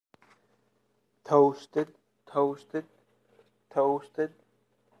Toasted, toasted, toasted,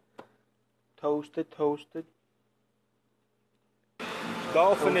 toasted, toasted.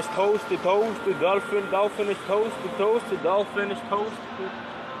 Dolphin is toasted, toasted, dolphin is toasted, toasted, dolphin is toasted.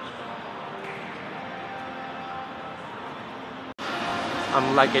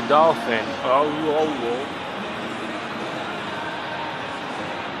 I'm like a dolphin. Oh.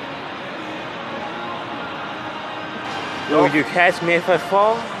 Will you catch me if I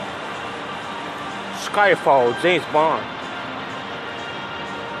fall? Skyfall, James Bond.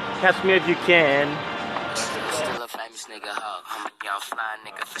 Catch me if you can. Still a famous nigga, hog. I'm a young fly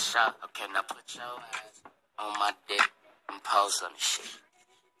nigga for sure. Okay, now put your ass on my dick and pose on the shit.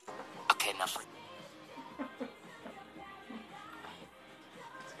 Okay, now put...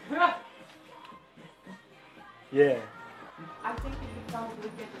 Yeah. I think you could probably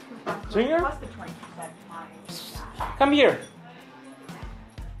get the coupon Junior? plus the 20% Come here.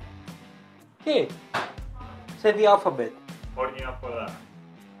 Hey. Say the alphabet. Хроня.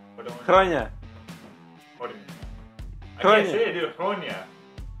 I can't say it, dude. Hronia.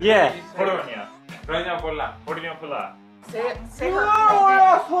 Yeah. Hronia. Say her.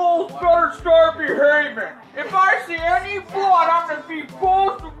 Assholes better start behaving. If I see any blood, I'm gonna beat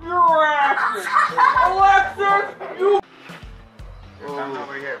both of your asses. Alexis, you. Come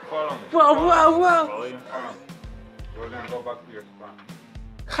over here. Follow me. Whoa. We're gonna go back to your spot.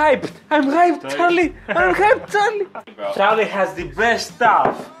 Hyped. I'm hyped, Charlie. I'm hyped, Charlie. Charlie has the best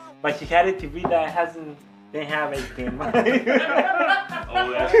stuff, but he had a TV that didn't have HDMI.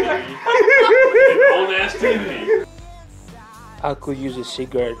 Old ass TV. I could use a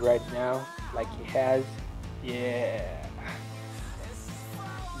cigarette right now, like he has. Yeah.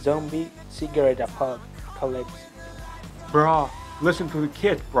 Zombie cigarette apocalypse. Bro, listen to the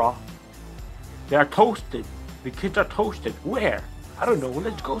kids, bro. They are toasted. The kids are toasted. Where? I don't know.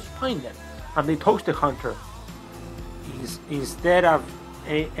 Let's go find them. I'm the toasted hunter. Instead of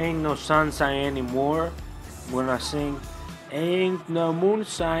ain't no sunshine anymore, I'm gonna sing ain't no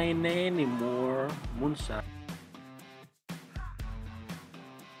moonshine anymore. Moonshine.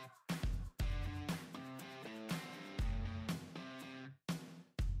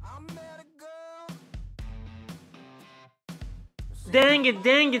 Dang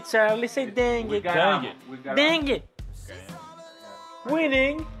it, Charlie. Say dang it. Dang it.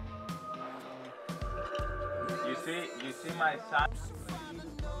 Winning. You see my son?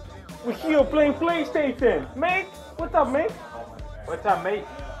 We're here playing PlayStation. Mate, what's up, mate? What's up, mate?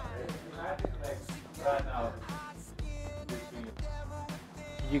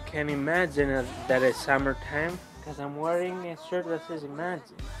 You can imagine that it's summertime because I'm wearing a shirt that says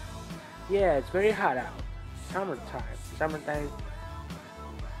imagine. Yeah, it's very hot out. Summertime.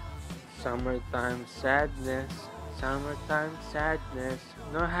 Summertime sadness. Summertime sadness.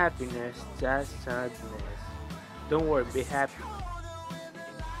 No happiness, just sadness. Don't worry, be happy.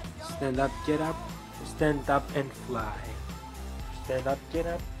 Stand up, get up. Stand up and fly. Stand up, get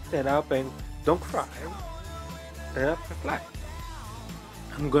up. Stand up and don't cry. Stand up and fly.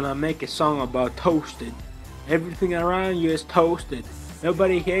 I'm gonna make a song about toasted. Everything around you is toasted.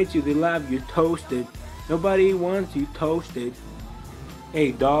 Nobody hates you, they love you, toasted. Nobody wants you, toasted.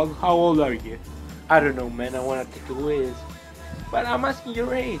 Hey dog, how old are you? I don't know, man, I wanna take a whiz. But I'm asking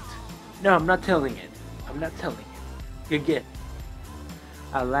your age. No, I'm not telling it. You get.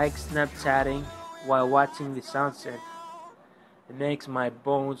 I like Snapchatting while watching the sunset. It makes my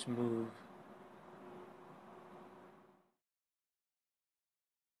bones move.